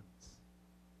vengeance.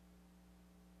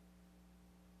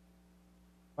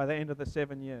 By the end of the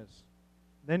 7 years.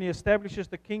 Then he establishes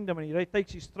the kingdom and he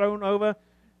takes his throne over,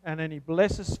 and then he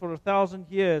blesses for 1,000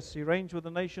 years. He reigns with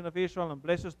the nation of Israel and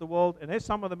blesses the world. And there's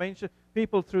some of the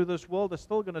people through this world are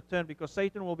still going to turn, because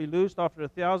Satan will be loosed after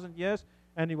 1,000 years,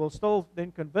 and he will still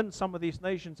then convince some of these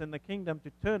nations in the kingdom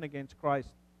to turn against Christ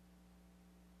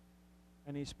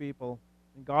and his people.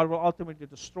 And God will ultimately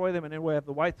destroy them, and then we'll have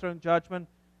the white throne judgment,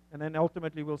 and then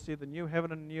ultimately we'll see the new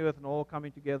heaven and new earth and all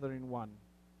coming together in one.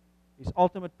 His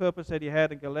ultimate purpose that he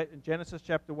had in Genesis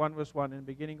chapter 1 verse 1, in the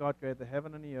beginning God created the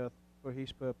heaven and the earth for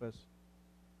his purpose.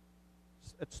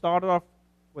 It started off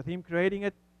with him creating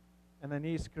it, and then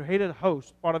his created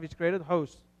host, part of his created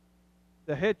host,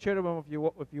 the head cherubim,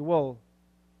 if you will,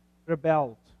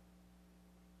 rebelled.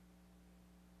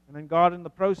 And then God, in the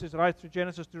process, right through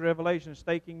Genesis to Revelation, is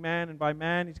taking man, and by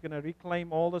man he's going to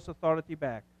reclaim all this authority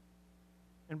back.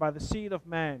 And by the seed of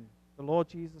man, the Lord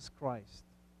Jesus Christ,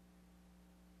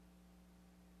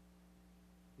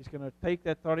 he's going to take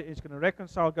that authority, he's going to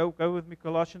reconcile. Go with me,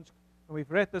 Colossians. And we've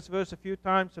read this verse a few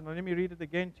times, and let me read it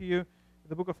again to you.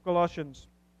 The book of Colossians,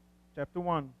 chapter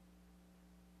 1.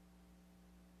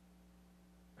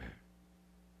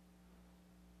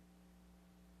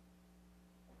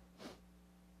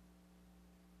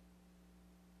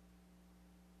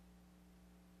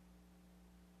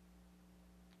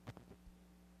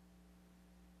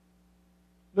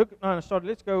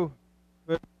 Let's go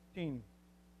verse 15.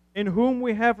 In whom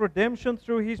we have redemption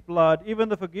through his blood, even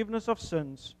the forgiveness of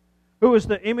sins, who is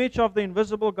the image of the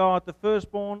invisible God, the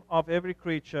firstborn of every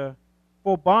creature.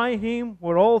 For by him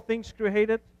were all things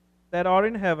created, that are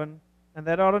in heaven and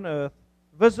that are on earth,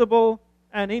 visible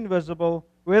and invisible,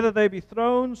 whether they be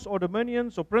thrones or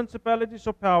dominions or principalities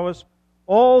or powers.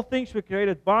 All things were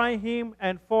created by him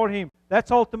and for him.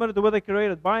 That's ultimately the way they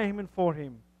created, by him and for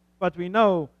him. But we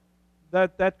know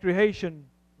that creation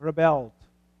rebelled.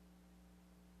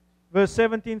 Verse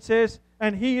 17 says,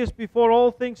 and he is before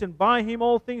all things, and by him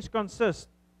all things consist.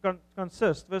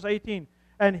 Verse 18,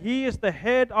 and he is the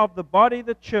head of the body,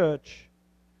 the church,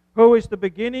 who is the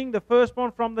beginning, the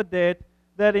firstborn from the dead,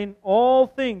 that in all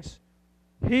things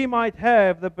he might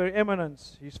have the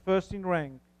preeminence. He's first in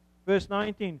rank. Verse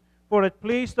 19, for it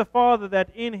pleased the Father that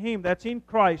in him, that's in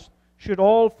Christ, should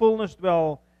all fullness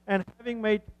dwell, and having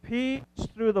made peace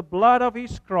through the blood of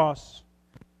his cross,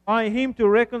 by him to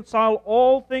reconcile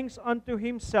all things unto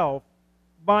himself.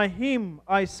 By him,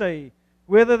 I say,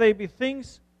 whether they be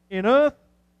things in earth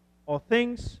or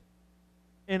things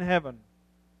in heaven.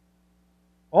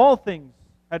 All things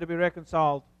had to be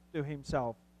reconciled to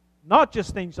himself. Not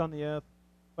just things on the earth,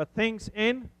 but things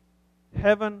in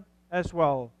heaven as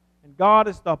well. And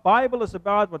the Bible is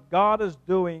about what God is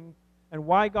doing and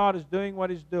why God is doing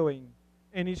what he's doing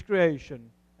in his creation.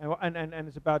 And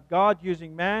it's about God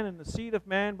using man and the seed of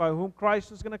man by whom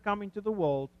Christ is going to come into the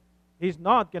world. He's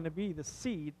not going to be the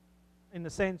seed in the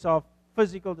sense of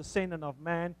physical descendant of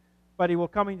man, but he will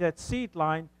come in that seed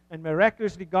line, and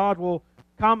miraculously God will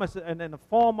come in the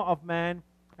form of man,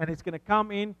 and he's going to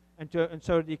come in and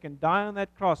so that he can die on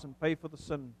that cross and pay for the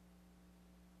sin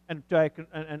and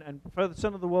for the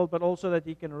sin of the world, but also that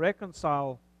he can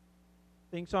reconcile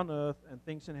things on earth and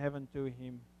things in heaven to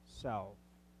himself.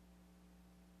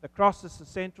 The cross is the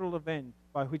central event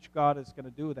by which God is going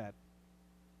to do that,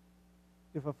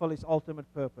 to fulfill his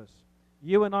ultimate purpose.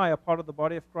 You and I are part of the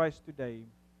body of Christ today.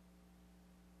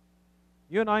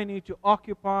 You and I need to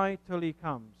occupy till he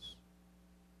comes.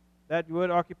 That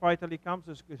word occupy till he comes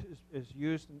is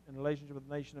used in relationship with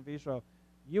the nation of Israel.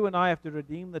 You and I have to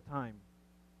redeem the time,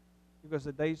 because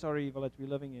the days are evil that we're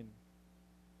living in.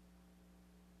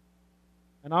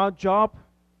 And our job,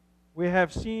 we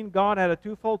have seen God had a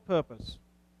twofold purpose.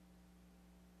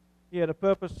 He had a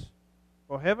purpose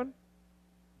for heaven,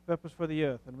 a purpose for the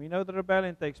earth. And we know the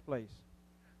rebellion takes place.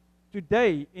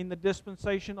 Today, in the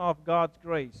dispensation of God's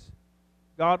grace,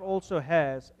 God also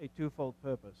has a twofold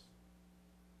purpose.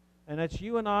 And it's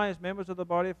you and I, as members of the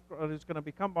body of Christ, who's going to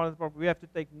become part of the body, we have to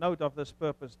take note of this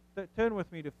purpose. Turn with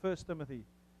me to 1 Timothy.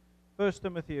 1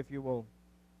 Timothy, if you will.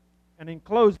 And in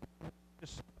closing,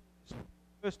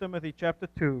 1 Timothy chapter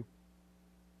 2.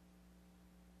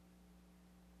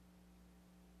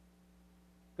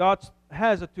 God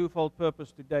has a twofold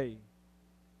purpose today.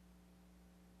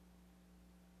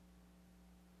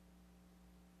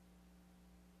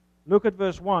 Look at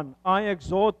verse 1. I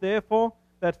exhort, therefore,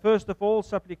 that first of all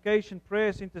supplication,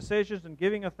 prayers, intercessions, and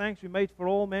giving of thanks be made for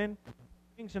all men,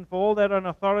 kings, and for all that are in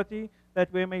authority,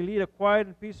 that we may lead a quiet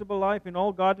and peaceable life in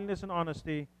all godliness and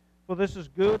honesty. For this is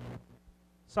good in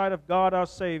the sight of God our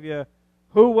Savior,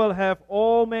 who will have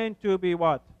all men to be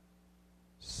what?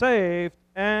 Saved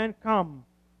and come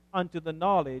unto the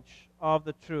knowledge of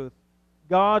the truth.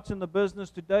 God's in the business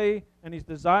today, and His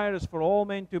desire is for all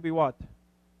men to be what?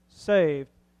 Saved,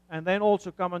 and then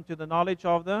also come unto the knowledge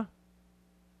of the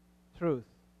truth.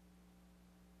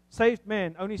 Saved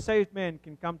men, only saved men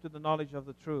can come to the knowledge of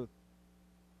the truth.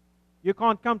 You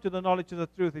can't come to the knowledge of the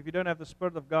truth if you don't have the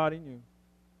Spirit of God in you.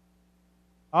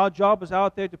 Our job is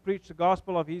out there to preach the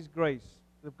gospel of His grace,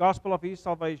 the gospel of His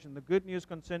salvation, the good news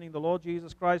concerning the Lord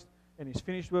Jesus Christ and His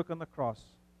finished work on the cross.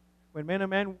 When men and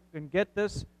men can get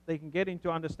this, they can get into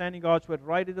understanding God's word,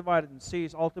 rightly divided, and see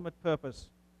His ultimate purpose.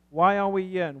 Why are we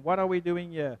here and what are we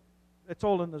doing here? It's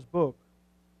all in this book.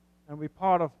 And we're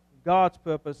part of God's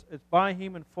purpose. It's by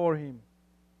Him and for Him.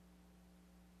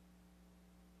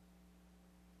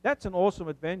 That's an awesome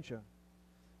adventure.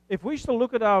 If we still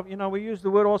look at our, we use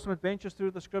the word awesome adventures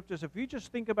through the Scriptures. If we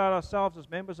just think about ourselves as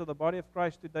members of the body of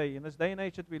Christ today, in this day and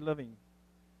age that we're living,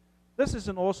 this is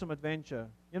an awesome adventure.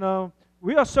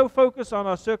 We are so focused on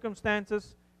our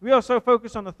circumstances. We are so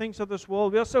focused on the things of this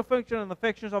world. We are so focused on the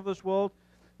affections of this world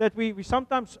that we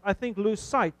sometimes, I think, lose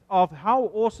sight of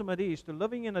how awesome it is to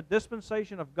living in a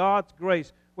dispensation of God's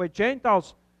grace, where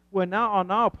Gentiles are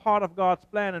now part of God's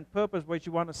plan and purpose, which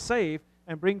you want to save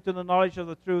and bring to the knowledge of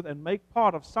the truth and make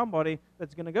part of somebody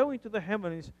that's going to go into the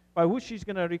heavens, by which He's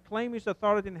going to reclaim His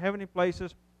authority in heavenly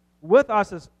places with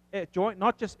us as joint,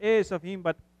 not just heirs of Him,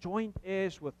 but joint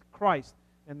heirs with Christ.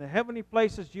 And the heavenly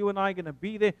places, you and I are going to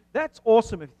be there. That's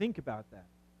awesome if you think about that.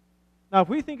 Now, if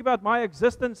we think about my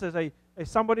existence as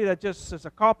somebody that just is a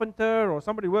carpenter, or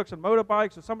somebody who works on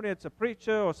motorbikes, or somebody that's a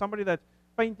preacher, or somebody that's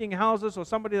painting houses, or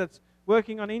somebody that's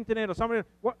working on the internet, or somebody,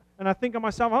 and I think of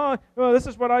myself, this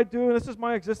is what I do, and this is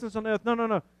my existence on earth.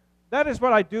 No. That is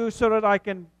what I do so that I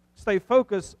can stay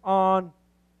focused on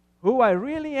who I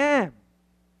really am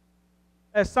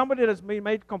as somebody that's been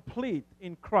made complete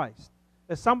in Christ,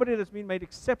 as somebody that's been made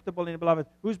acceptable in the Beloved,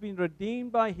 who's been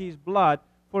redeemed by His blood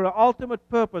for an ultimate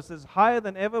purpose that's higher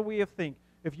than ever we have think.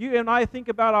 If you and I think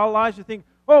about our lives, you think,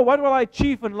 what will I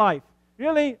achieve in life?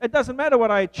 Really, it doesn't matter what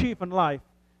I achieve in life.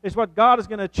 It's what God is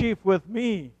going to achieve with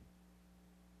me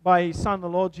by His Son, the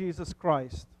Lord Jesus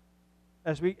Christ,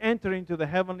 as we enter into the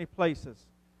heavenly places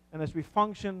and as we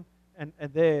function and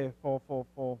there for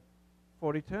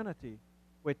eternity,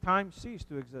 where time ceases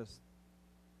to exist.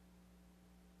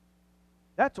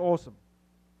 That's awesome.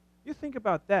 You think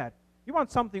about that. You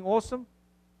want something awesome?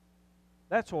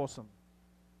 That's awesome.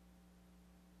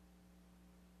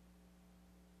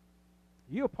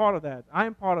 You're part of that.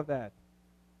 I'm part of that.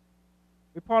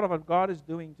 We're part of what God is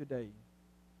doing today.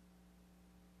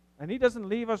 And He doesn't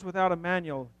leave us without a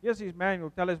manual. Here's His manual,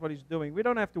 tell us what He's doing. We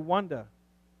don't have to wonder.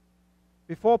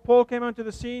 Before Paul came onto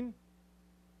the scene,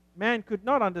 man could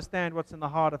not understand what's in the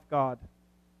heart of God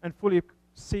and fully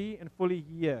see and fully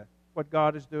hear what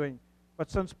God is doing. But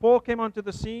since Paul came onto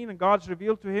the scene and God's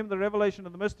revealed to him the revelation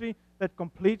of the mystery that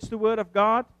completes the Word of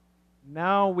God,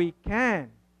 now we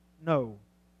can know.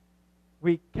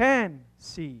 We can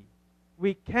see.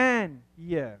 We can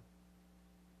hear.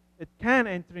 It can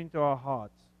enter into our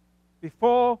hearts.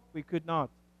 Before, we could not.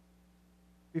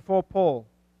 Before Paul,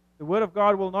 the Word of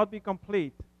God will not be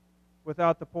complete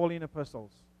without the Pauline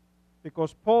epistles,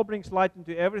 because Paul brings light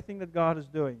into everything that God is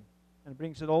doing and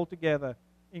brings it all together,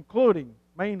 including,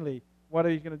 mainly, what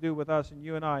He's going to do with us and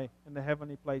you and I in the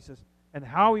heavenly places, and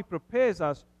how He prepares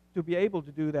us to be able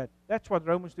to do that. That's what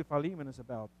Romans to Philemon is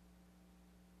about.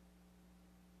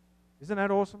 Isn't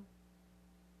that awesome?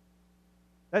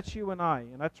 That's you and I.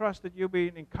 And I trust that you've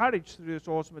been encouraged through this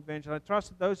awesome adventure. I trust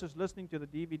that those who's listening to the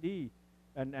DVD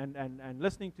and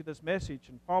listening to this message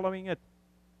and following it,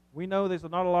 we know there's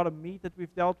not a lot of meat that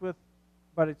we've dealt with,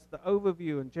 but it's the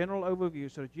overview and general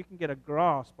overview so that you can get a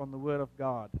grasp on the Word of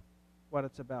God, what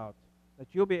it's about. That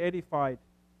you'll be edified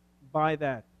by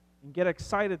that and get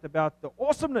excited about the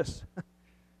awesomeness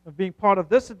of being part of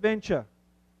this adventure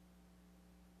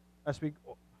as we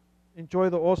enjoy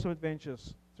the awesome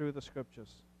adventures through the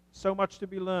Scriptures. So much to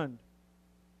be learned.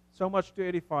 So much to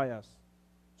edify us.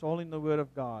 It's all in the Word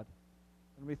of God.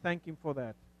 And we thank Him for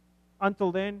that.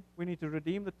 Until then, we need to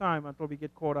redeem the time until we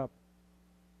get caught up.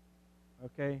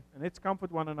 Okay? And let's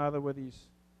comfort one another with these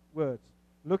words.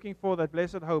 Looking for that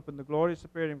blessed hope and the glorious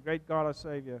appearing of great God our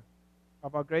Savior,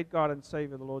 of our great God and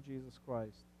Savior, the Lord Jesus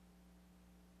Christ.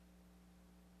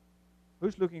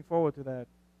 Who's looking forward to that?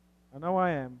 I know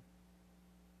I am.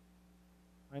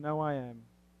 I know I am.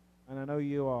 And I know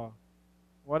you are.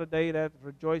 What a day that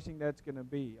rejoicing that's going to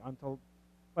be.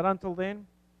 But until then,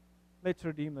 let's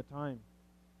redeem the time.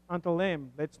 Until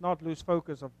then, let's not lose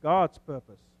focus of God's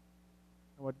purpose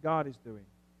and what God is doing.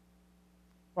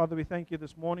 Father, we thank you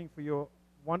this morning for your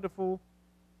wonderful,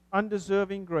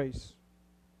 undeserving grace,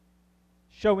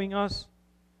 showing us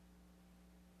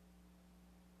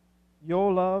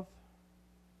your love,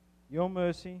 your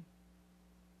mercy,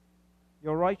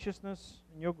 your righteousness,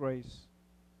 and your grace.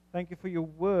 Thank you for your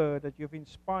word that you've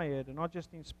inspired, and not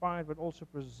just inspired, but also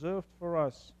preserved for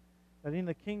us, that in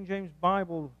the King James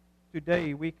Bible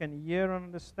today we can hear and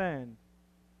understand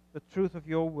the truth of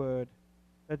your word,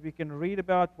 that we can read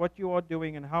about what you are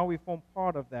doing and how we form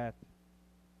part of that.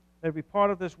 That we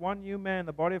part of this one new man,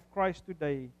 the body of Christ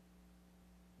today.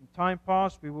 In time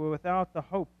past, we were without the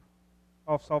hope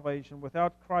of salvation,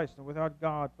 without Christ and without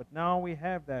God. But now we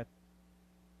have that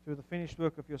through the finished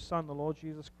work of your Son, the Lord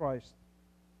Jesus Christ.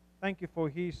 Thank you for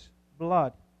His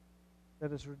blood that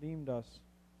has redeemed us.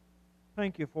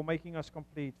 Thank you for making us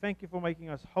complete. Thank you for making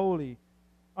us holy,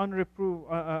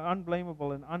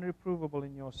 unblameable, and unreprovable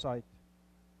in your sight.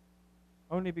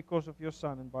 Only because of your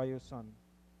Son and by your Son.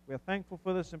 We are thankful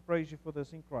for this and praise you for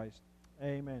this in Christ.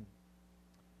 Amen.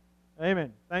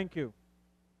 Amen. Thank you.